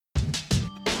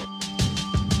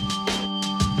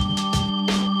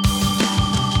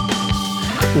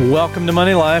Welcome to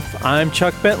Money Life. I'm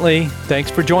Chuck Bentley.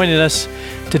 Thanks for joining us.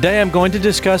 Today I'm going to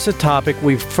discuss a topic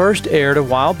we first aired a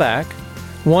while back,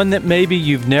 one that maybe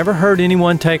you've never heard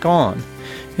anyone take on,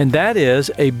 and that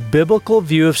is a biblical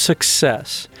view of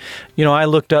success. You know, I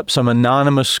looked up some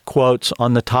anonymous quotes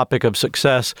on the topic of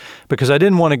success because I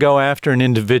didn't want to go after an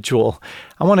individual.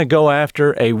 I want to go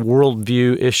after a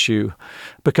worldview issue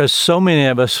because so many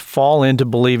of us fall into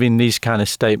believing these kind of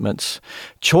statements.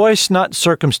 Choice, not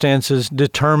circumstances,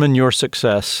 determine your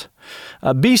success.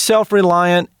 Be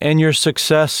self-reliant and your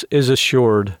success is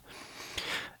assured.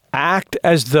 Act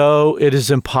as though it is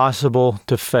impossible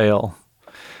to fail.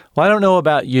 Well, I don't know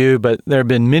about you, but there have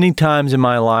been many times in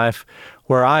my life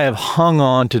where I have hung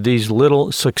on to these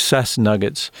little success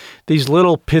nuggets, these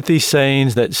little pithy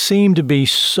sayings that seem to be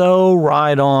so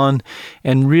right on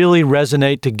and really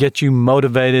resonate to get you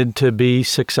motivated to be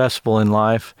successful in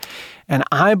life. And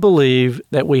I believe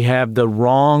that we have the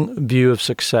wrong view of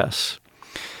success.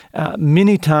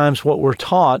 Many times what we're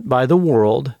taught by the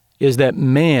world is that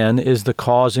man is the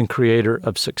cause and creator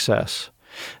of success.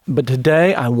 But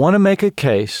today I want to make a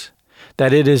case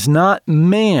that it is not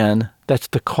man that's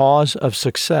the cause of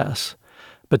success,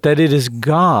 but that it is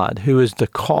God who is the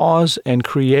cause and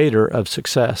creator of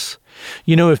success.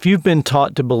 You know, if you've been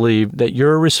taught to believe that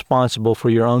you're responsible for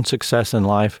your own success in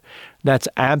life, that's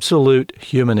absolute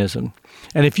humanism.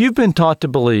 And if you've been taught to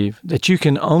believe that you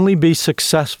can only be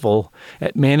successful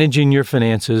at managing your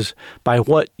finances by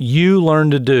what you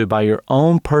learn to do by your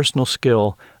own personal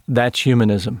skill, that's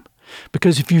humanism.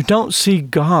 Because if you don't see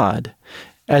God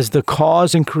as the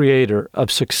cause and creator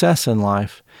of success in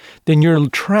life, then you're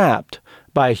trapped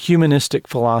by a humanistic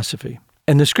philosophy.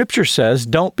 And the scripture says,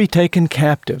 don't be taken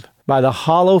captive by the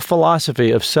hollow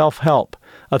philosophy of self-help,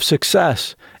 of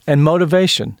success, and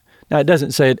motivation. Now, it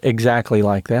doesn't say it exactly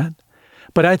like that,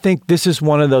 but I think this is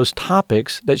one of those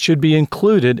topics that should be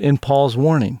included in Paul's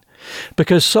warning.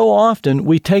 Because so often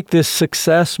we take this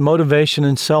success, motivation,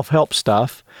 and self-help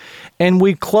stuff and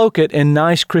we cloak it in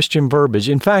nice Christian verbiage.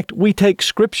 In fact, we take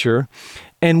Scripture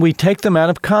and we take them out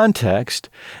of context,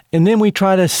 and then we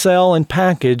try to sell and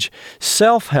package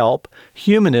self-help,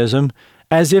 humanism,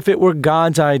 as if it were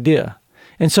God's idea.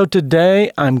 And so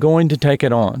today, I'm going to take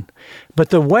it on.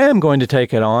 But the way I'm going to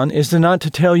take it on is not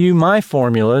to tell you my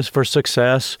formulas for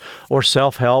success or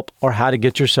self-help or how to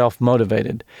get yourself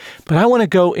motivated. But I want to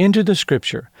go into the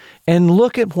Scripture and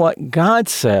look at what God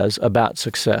says about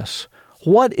success.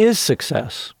 What is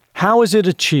success? How is it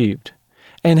achieved?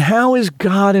 And how is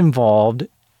God involved?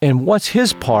 And what's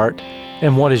His part?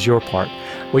 And what is your part?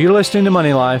 Well, you're listening to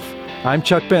Money Life. I'm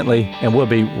Chuck Bentley, and we'll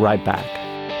be right back.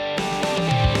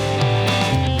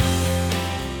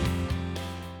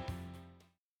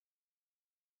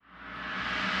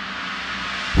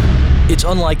 It's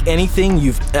unlike anything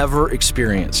you've ever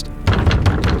experienced.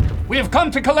 We have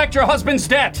come to collect your husband's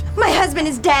debt. My husband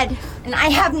is dead, and I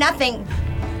have nothing.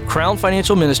 Crown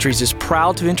Financial Ministries is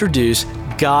proud to introduce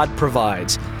God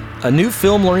Provides, a new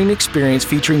film learning experience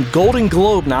featuring Golden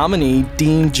Globe nominee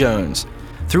Dean Jones.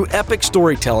 Through epic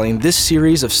storytelling, this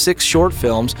series of 6 short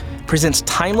films presents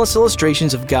timeless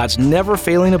illustrations of God's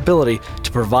never-failing ability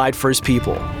to provide for His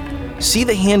people. See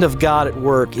the hand of God at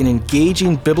work in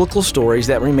engaging biblical stories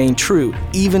that remain true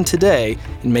even today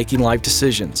in making life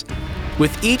decisions.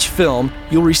 With each film,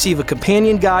 you'll receive a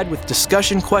companion guide with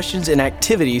discussion questions and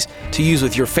activities to use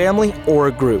with your family or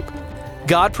a group.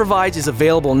 God Provides is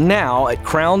available now at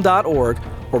crown.org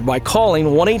or by calling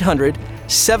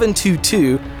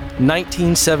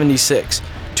 1-800-722-1976.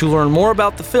 To learn more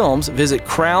about the films, visit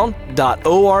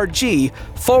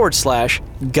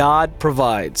crown.org/God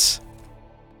Provides.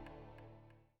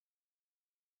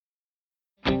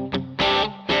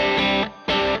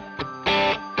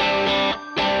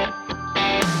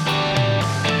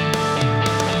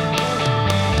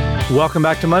 Welcome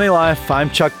back to Money Life. I'm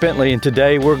Chuck Bentley, and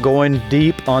today we're going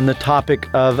deep on the topic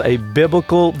of a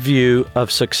biblical view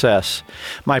of success.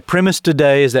 My premise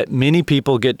today is that many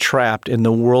people get trapped in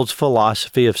the world's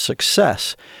philosophy of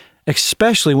success,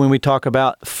 especially when we talk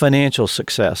about financial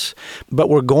success. But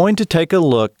we're going to take a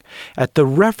look at the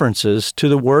references to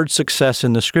the word success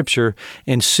in the Scripture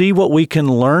and see what we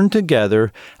can learn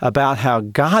together about how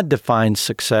God defines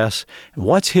success,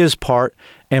 what's His part,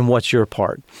 and what's your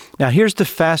part. Now, here's the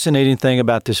fascinating thing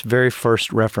about this very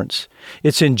first reference.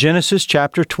 It's in Genesis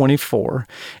chapter 24,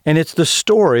 and it's the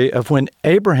story of when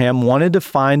Abraham wanted to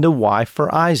find a wife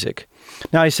for Isaac.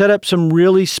 Now, he set up some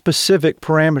really specific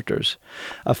parameters.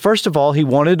 First of all, he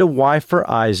wanted a wife for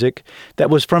Isaac that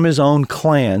was from his own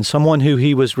clan, someone who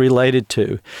he was related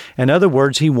to. In other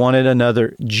words, he wanted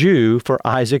another Jew for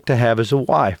Isaac to have as a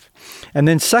wife. And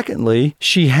then secondly,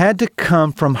 she had to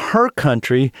come from her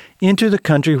country into the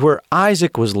country where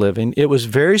Isaac was living. It was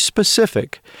very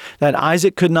specific that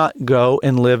Isaac could not go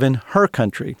and live in her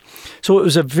country. So it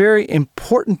was a very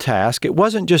important task. It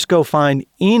wasn't just go find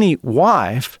any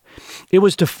wife. It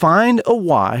was to find a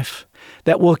wife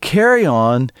that will carry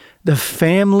on the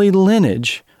family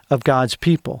lineage of God's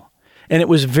people. And it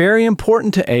was very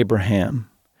important to Abraham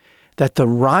that the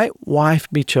right wife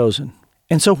be chosen.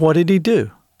 And so what did he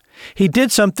do? He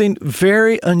did something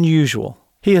very unusual.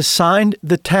 He assigned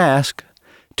the task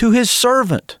to his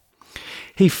servant.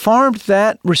 He farmed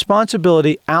that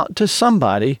responsibility out to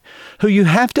somebody who you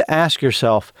have to ask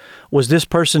yourself, was this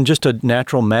person just a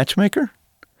natural matchmaker?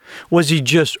 Was he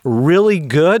just really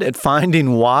good at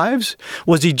finding wives?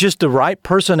 Was he just the right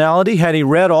personality? Had he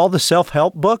read all the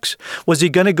self-help books? Was he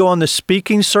going to go on the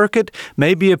speaking circuit,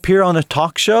 maybe appear on a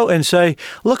talk show and say,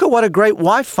 look at what a great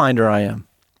wife finder I am?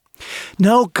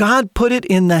 No, God put it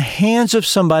in the hands of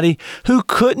somebody who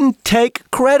couldn't take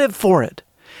credit for it.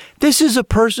 This is a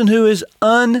person who is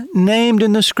unnamed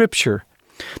in the Scripture.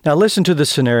 Now listen to the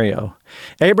scenario.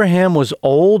 Abraham was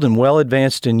old and well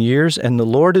advanced in years, and the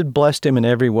Lord had blessed him in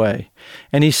every way.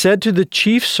 And he said to the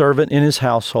chief servant in his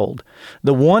household,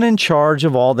 the one in charge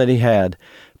of all that he had,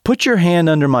 put your hand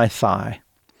under my thigh.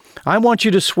 I want you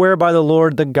to swear by the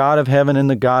Lord, the God of heaven and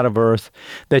the God of earth,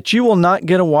 that you will not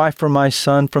get a wife for my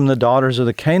son from the daughters of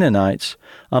the Canaanites,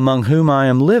 among whom I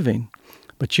am living,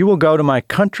 but you will go to my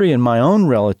country and my own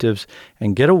relatives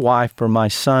and get a wife for my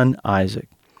son Isaac.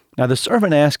 Now the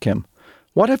servant asked him,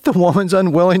 what if the woman's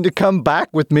unwilling to come back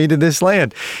with me to this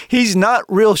land? He's not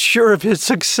real sure of his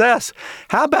success.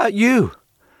 How about you?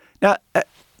 Now,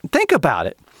 think about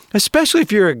it, especially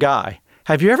if you're a guy.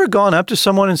 Have you ever gone up to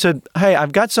someone and said, hey,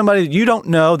 I've got somebody that you don't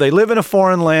know, they live in a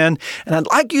foreign land, and I'd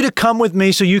like you to come with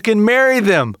me so you can marry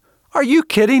them? Are you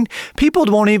kidding? People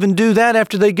won't even do that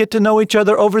after they get to know each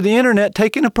other over the internet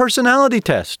taking a personality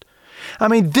test. I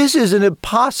mean, this is an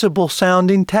impossible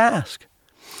sounding task.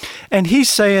 And he's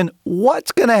saying,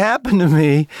 what's going to happen to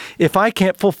me if I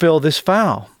can't fulfill this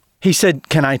vow? He said,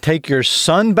 can I take your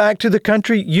son back to the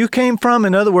country you came from?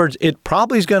 In other words, it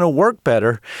probably is going to work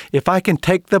better if I can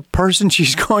take the person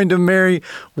she's going to marry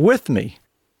with me.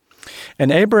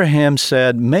 And Abraham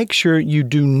said, make sure you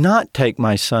do not take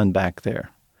my son back there.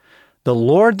 The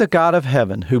Lord, the God of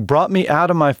heaven, who brought me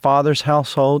out of my father's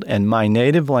household and my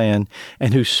native land,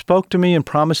 and who spoke to me and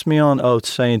promised me on oath,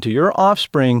 saying, to your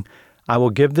offspring I will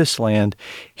give this land,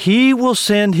 he will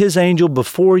send his angel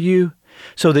before you,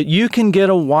 so that you can get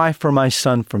a wife for my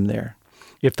son from there.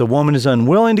 If the woman is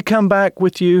unwilling to come back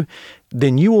with you,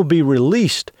 then you will be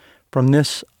released from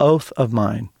this oath of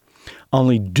mine.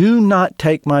 Only do not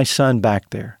take my son back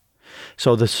there.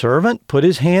 So the servant put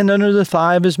his hand under the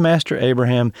thigh of his master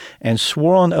Abraham and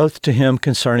swore on oath to him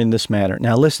concerning this matter.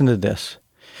 Now listen to this.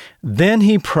 Then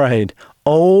he prayed,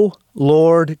 O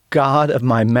Lord God of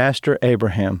my master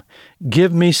Abraham,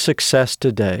 give me success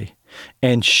today,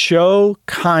 and show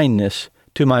kindness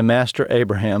to my master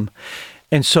Abraham.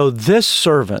 And so this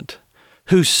servant,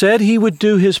 who said he would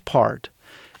do his part,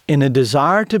 in a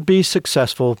desire to be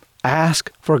successful,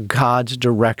 asked for God's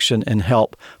direction and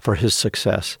help for his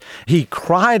success. He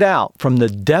cried out from the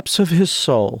depths of his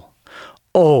soul,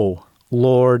 O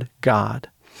Lord God,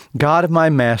 God of my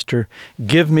master,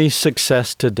 give me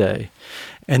success today.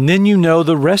 And then you know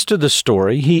the rest of the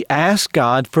story. He asked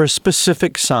God for a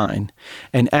specific sign.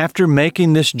 And after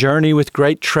making this journey with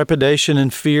great trepidation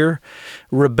and fear,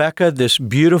 Rebekah, this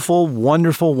beautiful,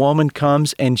 wonderful woman,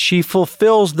 comes and she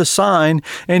fulfills the sign.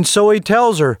 And so he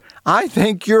tells her, I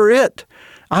think you're it.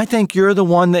 I think you're the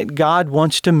one that God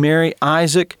wants to marry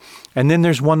Isaac. And then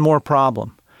there's one more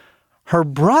problem. Her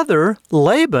brother,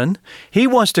 Laban, he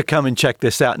wants to come and check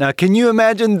this out. Now, can you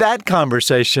imagine that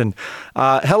conversation?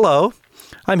 Hello.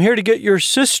 I'm here to get your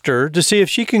sister to see if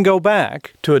she can go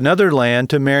back to another land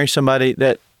to marry somebody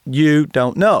that you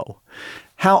don't know.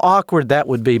 How awkward that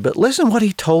would be. But listen what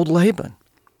he told Laban.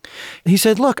 He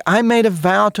said, look, I made a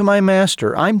vow to my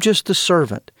master. I'm just the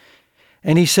servant.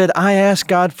 And he said, I asked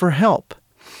God for help.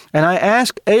 And I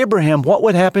asked Abraham what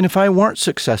would happen if I weren't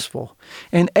successful.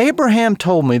 And Abraham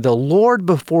told me, the Lord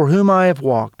before whom I have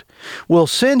walked will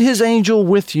send his angel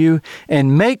with you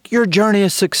and make your journey a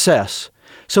success,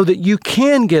 so that you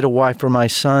can get a wife for my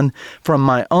son from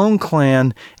my own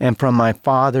clan and from my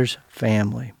father's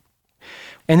family.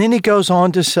 And then he goes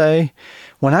on to say,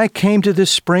 when I came to this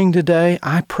spring today,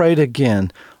 I prayed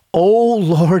again, O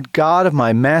Lord God of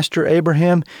my master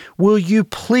Abraham, will you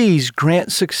please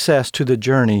grant success to the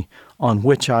journey on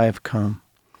which I have come?"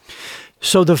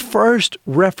 So the first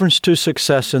reference to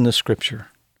success in the Scripture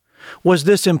was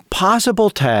this impossible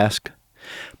task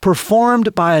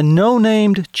performed by a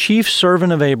no-named chief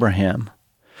servant of Abraham,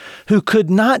 who could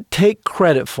not take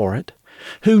credit for it,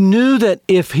 who knew that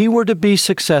if he were to be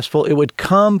successful, it would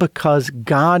come because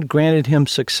God granted him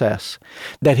success,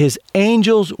 that his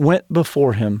angels went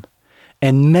before him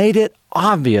and made it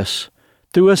obvious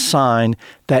through a sign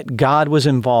that God was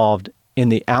involved in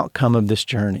the outcome of this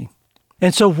journey.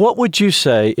 And so what would you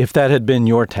say if that had been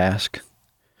your task?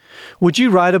 Would you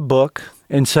write a book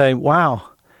and say, wow,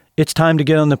 it's time to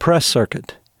get on the press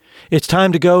circuit. It's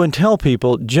time to go and tell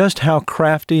people just how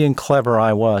crafty and clever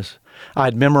I was.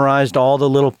 I'd memorized all the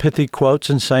little pithy quotes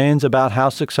and sayings about how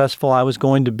successful I was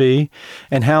going to be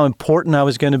and how important I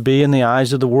was going to be in the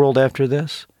eyes of the world after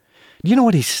this. You know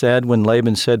what he said when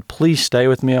Laban said, "Please stay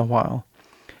with me a while"?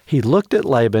 He looked at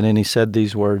Laban and he said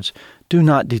these words, "Do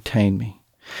not detain me.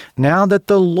 Now that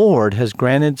the Lord has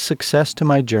granted success to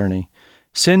my journey,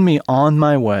 send me on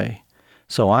my way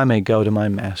so I may go to my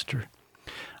master."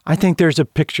 I think there's a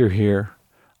picture here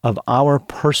of our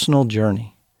personal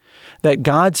journey, that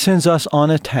God sends us on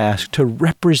a task to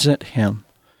represent Him,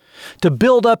 to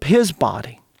build up His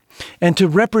body, and to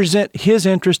represent His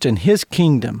interest in His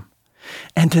kingdom,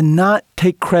 and to not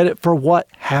take credit for what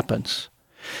happens,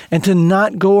 and to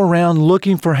not go around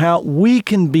looking for how we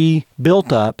can be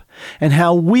built up and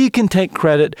how we can take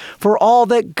credit for all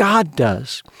that God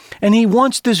does. And He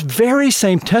wants this very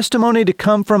same testimony to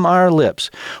come from our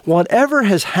lips. Whatever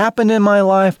has happened in my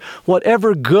life,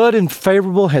 whatever good and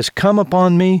favorable has come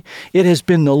upon me, it has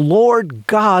been the Lord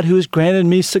God who has granted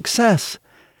me success.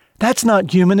 That's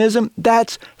not humanism,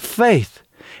 that's faith.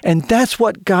 And that's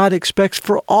what God expects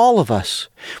for all of us.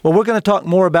 Well, we're going to talk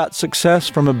more about success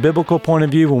from a biblical point of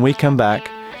view when we come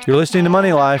back. You're listening to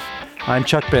Money Life. I'm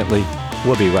Chuck Bentley.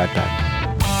 We'll be right back.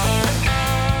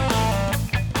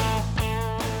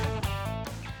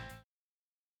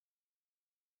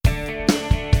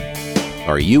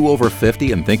 Are you over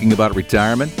 50 and thinking about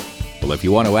retirement? Well, if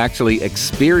you want to actually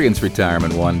experience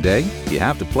retirement one day, you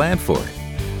have to plan for it.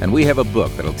 And we have a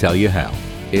book that'll tell you how.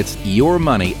 It's Your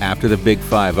Money After the Big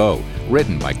 5-0,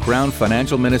 written by Crown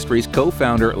Financial Ministries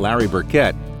co-founder Larry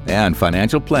Burkett and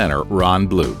financial planner Ron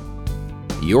Blue.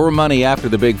 Your Money After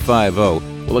the Big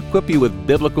 5-0 will equip you with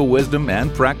biblical wisdom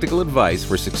and practical advice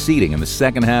for succeeding in the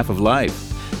second half of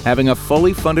life, having a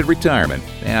fully funded retirement,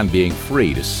 and being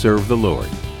free to serve the Lord.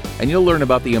 And you'll learn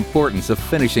about the importance of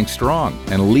finishing strong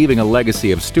and leaving a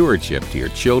legacy of stewardship to your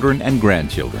children and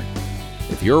grandchildren.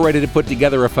 If you're ready to put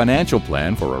together a financial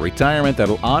plan for a retirement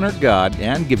that'll honor God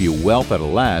and give you wealth that'll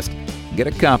last, get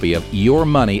a copy of Your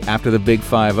Money After the Big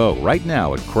 5-0 right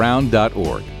now at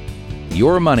crown.org.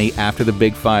 Your Money After the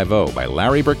Big 5-0 by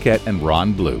Larry Burkett and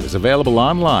Ron Blue is available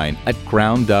online at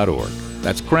crown.org.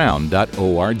 That's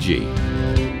crown.org.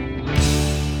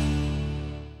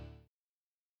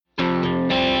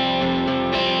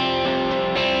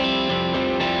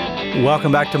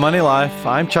 Welcome back to Money Life.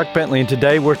 I'm Chuck Bentley, and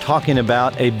today we're talking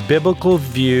about a biblical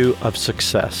view of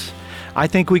success. I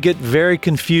think we get very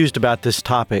confused about this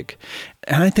topic,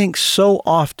 and I think so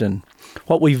often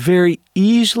what we very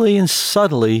easily and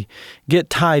subtly get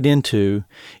tied into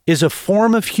is a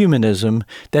form of humanism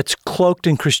that's cloaked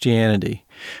in Christianity,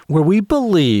 where we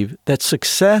believe that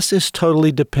success is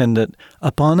totally dependent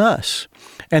upon us,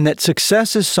 and that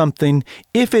success is something,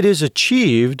 if it is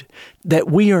achieved, that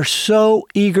we are so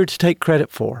eager to take credit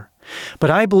for. But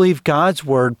I believe God's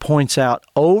Word points out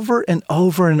over and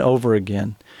over and over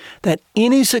again that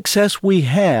any success we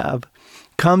have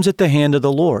comes at the hand of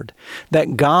the Lord,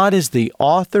 that God is the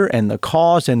author and the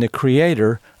cause and the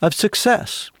creator of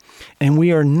success. And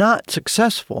we are not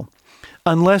successful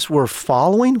unless we're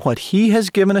following what He has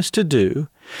given us to do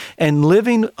and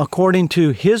living according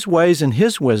to His ways and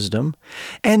His wisdom,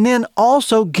 and then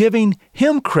also giving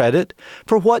Him credit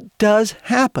for what does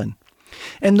happen.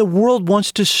 And the world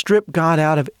wants to strip God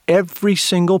out of every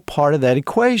single part of that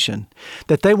equation,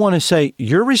 that they want to say,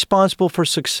 you're responsible for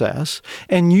success,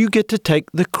 and you get to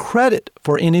take the credit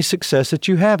for any success that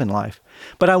you have in life.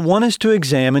 But I want us to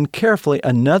examine carefully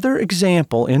another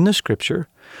example in the Scripture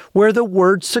where the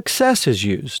word success is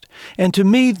used. And to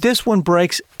me, this one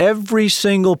breaks every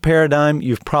single paradigm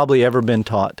you've probably ever been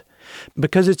taught,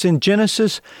 because it's in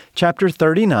Genesis chapter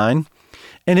 39,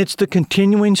 and it's the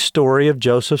continuing story of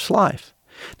Joseph's life.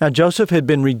 Now, Joseph had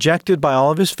been rejected by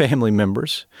all of his family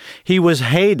members. He was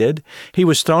hated. He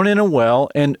was thrown in a well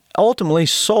and ultimately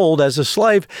sold as a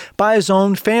slave by his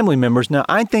own family members. Now,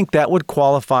 I think that would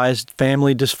qualify as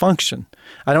family dysfunction.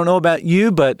 I don't know about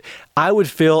you, but I would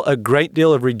feel a great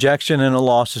deal of rejection and a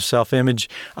loss of self-image.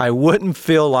 I wouldn't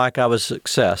feel like I was a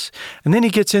success. And then he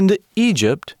gets into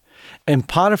Egypt, and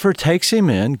Potiphar takes him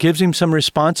in, gives him some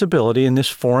responsibility in this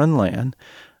foreign land.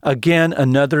 Again,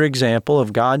 another example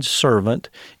of God's servant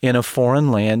in a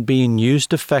foreign land being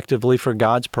used effectively for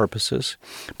God's purposes.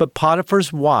 But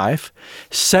Potiphar's wife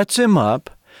sets him up,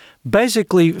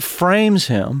 basically frames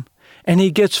him, and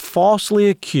he gets falsely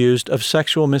accused of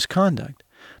sexual misconduct.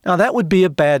 Now, that would be a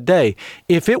bad day.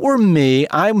 If it were me,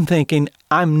 I'm thinking,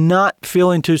 I'm not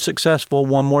feeling too successful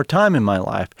one more time in my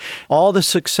life. All the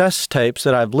success tapes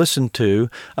that I've listened to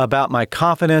about my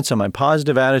confidence and my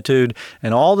positive attitude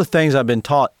and all the things I've been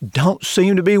taught don't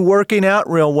seem to be working out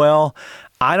real well.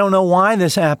 I don't know why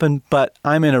this happened, but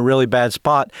I'm in a really bad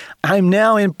spot. I'm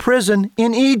now in prison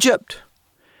in Egypt.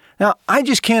 Now, I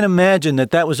just can't imagine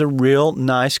that was a real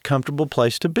nice, comfortable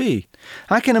place to be.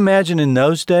 I can imagine in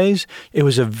those days it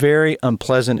was a very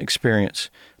unpleasant experience.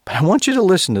 But I want you to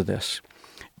listen to this.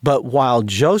 But while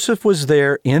Joseph was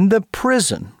there in the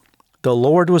prison, the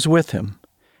Lord was with him,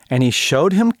 and he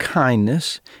showed him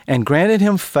kindness and granted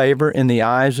him favor in the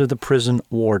eyes of the prison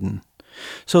warden.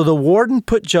 So the warden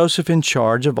put Joseph in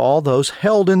charge of all those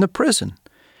held in the prison,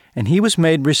 and he was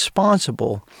made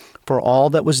responsible for all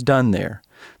that was done there.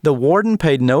 The warden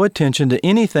paid no attention to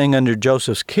anything under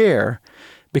Joseph's care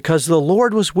because the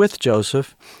Lord was with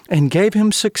Joseph and gave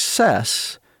him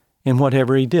success in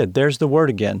whatever he did. There's the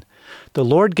word again. The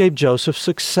Lord gave Joseph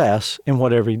success in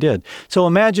whatever he did. So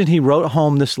imagine he wrote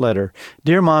home this letter.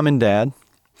 Dear Mom and Dad,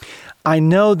 I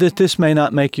know that this may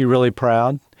not make you really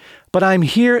proud, but I'm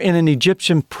here in an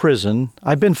Egyptian prison.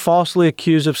 I've been falsely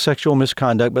accused of sexual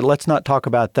misconduct, but let's not talk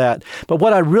about that. But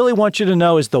what I really want you to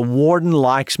know is the warden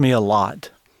likes me a lot.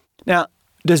 Now,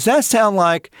 does that sound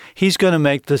like he's going to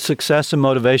make the success and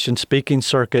motivation speaking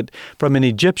circuit from an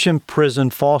Egyptian prison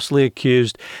falsely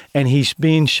accused, and he's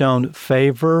being shown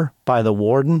favor by the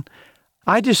warden?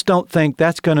 I just don't think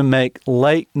that's going to make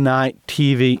late-night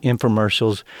TV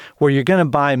infomercials where you're going to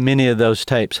buy many of those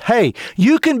tapes. Hey,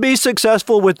 you can be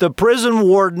successful with the prison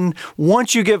warden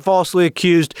once you get falsely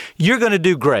accused. You're going to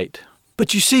do great.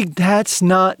 But you see, that's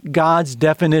not God's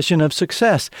definition of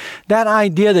success. That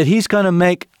idea that he's going to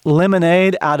make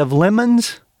lemonade out of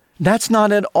lemons, that's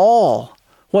not at all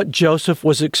what Joseph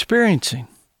was experiencing.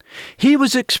 He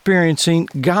was experiencing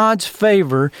God's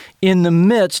favor in the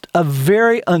midst of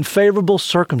very unfavorable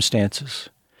circumstances.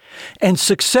 And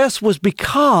success was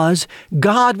because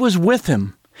God was with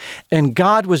him, and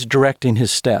God was directing his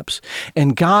steps,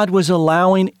 and God was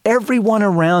allowing everyone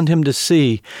around him to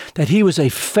see that he was a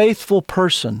faithful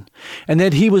person, and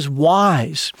that he was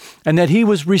wise, and that he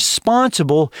was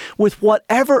responsible with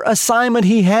whatever assignment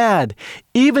he had,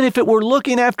 even if it were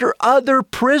looking after other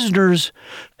prisoners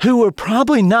who were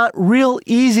probably not real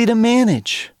easy to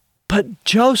manage. But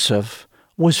Joseph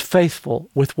was faithful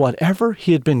with whatever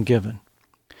he had been given.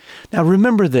 Now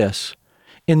remember this,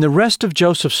 in the rest of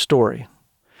Joseph's story,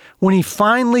 when he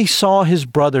finally saw his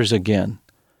brothers again,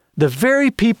 the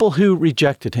very people who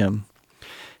rejected him,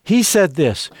 he said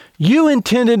this, "You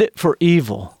intended it for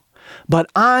evil, but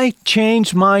I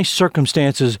changed my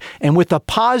circumstances, and with a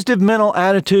positive mental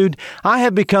attitude, I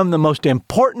have become the most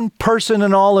important person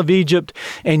in all of Egypt,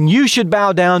 and you should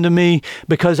bow down to me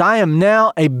because I am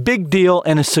now a big deal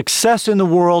and a success in the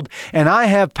world, and I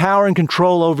have power and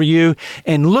control over you,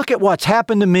 and look at what's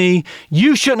happened to me.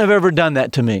 You shouldn't have ever done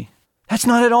that to me." That's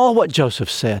not at all what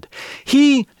Joseph said.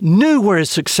 He knew where his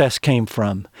success came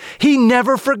from. He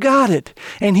never forgot it.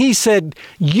 And he said,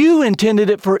 "You intended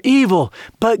it for evil,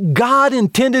 but God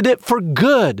intended it for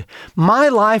good. My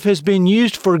life has been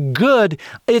used for good.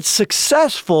 It's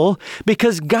successful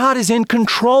because God is in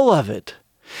control of it.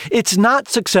 It's not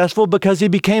successful because he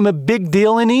became a big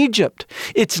deal in Egypt.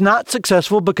 It's not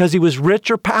successful because he was rich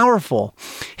or powerful.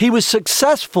 He was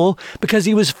successful because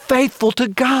he was faithful to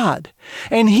God.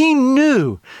 And he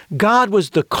knew God was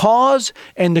the cause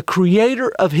and the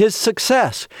creator of his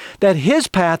success, that his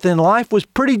path in life was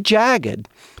pretty jagged,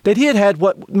 that he had had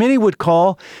what many would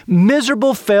call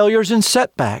miserable failures and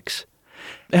setbacks.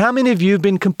 How many of you have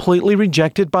been completely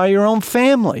rejected by your own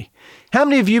family? How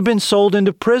many of you have been sold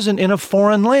into prison in a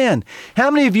foreign land?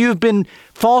 How many of you have been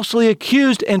falsely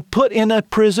accused and put in a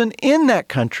prison in that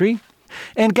country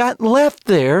and got left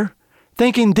there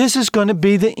thinking this is going to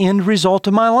be the end result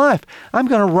of my life? I'm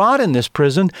going to rot in this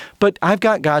prison, but I've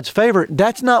got God's favor.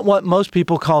 That's not what most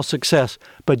people call success,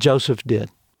 but Joseph did.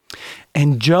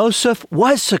 And Joseph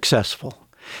was successful.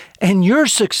 And you're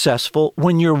successful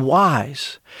when you're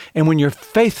wise and when you're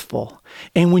faithful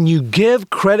and when you give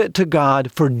credit to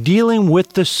God for dealing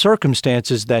with the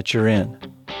circumstances that you're in.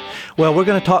 Well, we're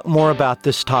going to talk more about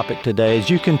this topic today. As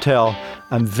you can tell,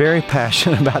 I'm very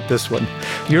passionate about this one.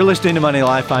 You're listening to Money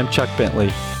Life. I'm Chuck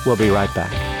Bentley. We'll be right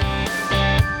back.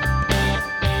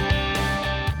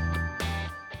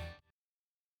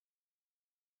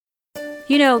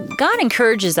 You know, God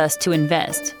encourages us to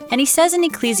invest, and He says in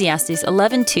Ecclesiastes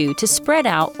 11:2 to spread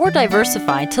out or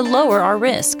diversify to lower our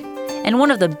risk. And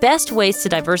one of the best ways to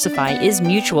diversify is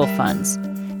mutual funds.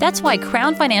 That's why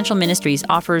Crown Financial Ministries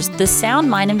offers the Sound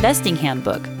Mind Investing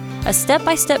Handbook, a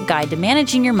step-by-step guide to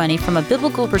managing your money from a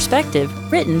biblical perspective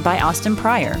written by Austin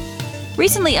Pryor.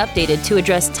 Recently updated to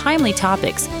address timely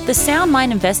topics, the Sound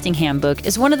Mind Investing Handbook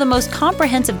is one of the most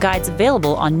comprehensive guides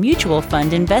available on mutual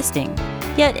fund investing.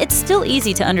 Yet it's still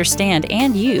easy to understand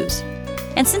and use.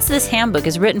 And since this handbook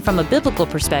is written from a biblical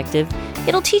perspective,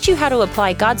 it'll teach you how to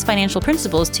apply God's financial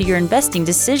principles to your investing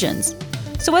decisions.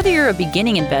 So whether you're a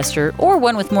beginning investor or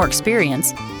one with more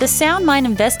experience, the Sound Mind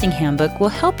Investing Handbook will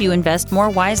help you invest more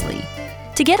wisely.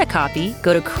 To get a copy,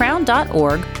 go to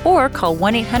crown.org or call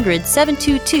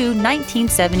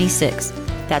 1-800-722-1976.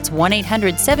 That's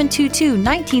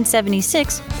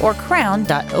 1-800-722-1976 or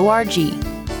crown.org.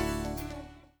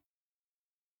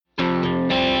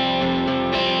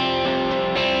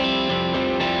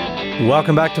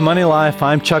 Welcome back to Money Life.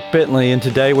 I'm Chuck Bentley, and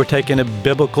today we're taking a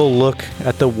biblical look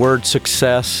at the word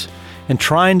success and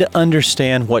trying to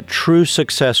understand what true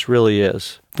success really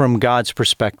is from God's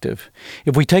perspective.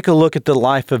 If we take a look at the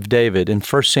life of David in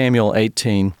 1 Samuel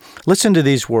 18, listen to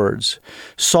these words.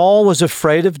 Saul was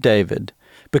afraid of David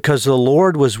because the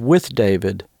Lord was with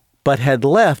David, but had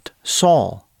left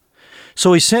Saul.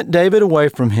 So he sent David away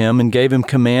from him and gave him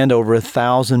command over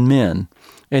 1,000 men.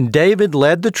 And David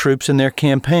led the troops in their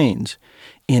campaigns.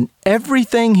 In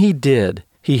everything he did,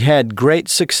 he had great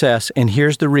success. And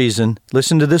here's the reason.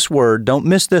 Listen to this word. Don't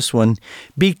miss this one.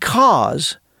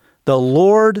 Because the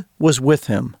Lord was with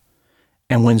him.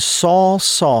 And when Saul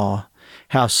saw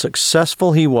how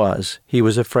successful he was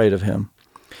afraid of him.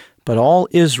 But all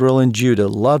Israel and Judah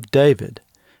loved David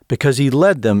because he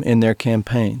led them in their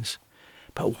campaigns.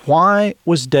 But why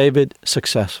was David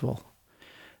successful?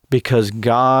 Because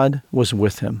God was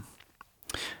with him.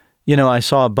 You know, I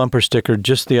saw a bumper sticker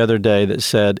just the other day that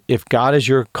said, if God is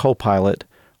your co-pilot,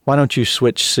 why don't you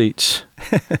switch seats?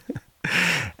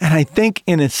 And I think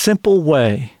in a simple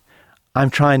way, I'm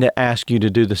trying to ask you to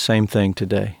do the same thing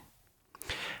today.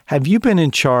 Have you been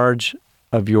in charge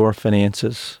of your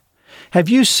finances? Have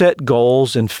you set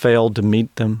goals and failed to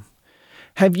meet them?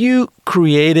 Have you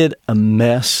created a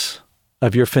mess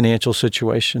of your financial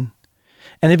situation?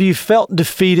 And have you felt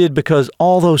defeated because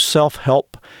all those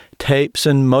self-help tapes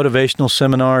and motivational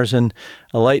seminars and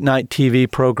late-night TV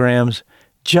programs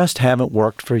just haven't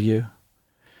worked for you?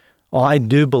 Well, I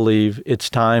do believe it's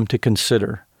time to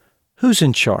consider who's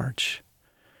in charge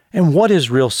and what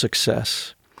is real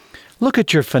success. Look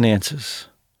at your finances.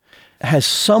 Has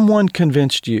someone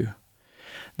convinced you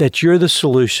that you're the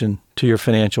solution to your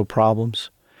financial problems?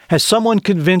 Has someone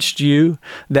convinced you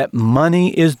that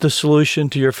money is the solution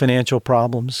to your financial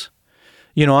problems?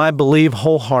 You know, I believe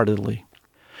wholeheartedly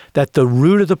that the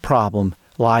root of the problem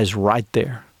lies right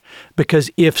there.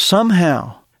 Because if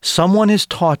somehow someone has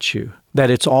taught you that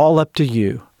it's all up to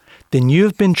you, then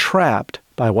you've been trapped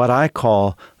by what I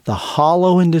call the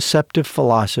hollow and deceptive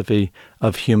philosophy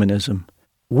of humanism.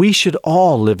 We should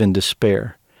all live in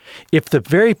despair if the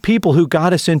very people who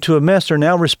got us into a mess are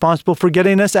now responsible for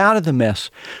getting us out of the mess.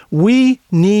 We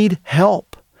need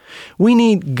help. We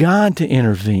need God to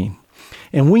intervene.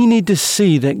 And we need to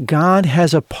see that God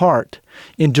has a part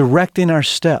in directing our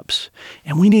steps.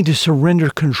 And we need to surrender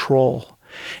control.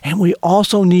 And we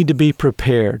also need to be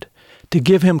prepared to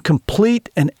give Him complete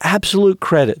and absolute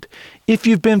credit if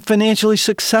you've been financially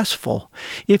successful,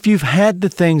 if you've had the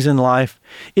things in life,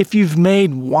 if you've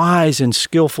made wise and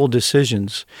skillful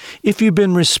decisions, if you've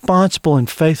been responsible and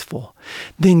faithful,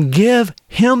 then give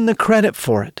Him the credit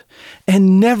for it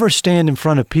and never stand in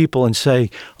front of people and say,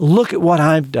 look at what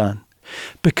I've done,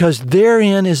 because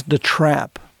therein is the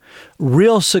trap.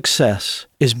 Real success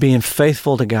is being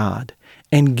faithful to God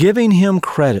and giving Him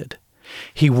credit.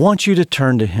 He wants you to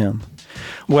turn to Him.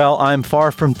 Well, I'm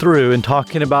far from through in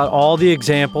talking about all the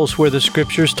examples where the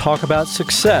Scriptures talk about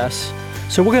success,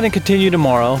 so we're going to continue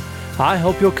tomorrow. I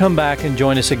hope you'll come back and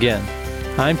join us again.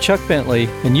 I'm Chuck Bentley,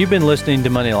 and you've been listening to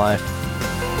Money Life.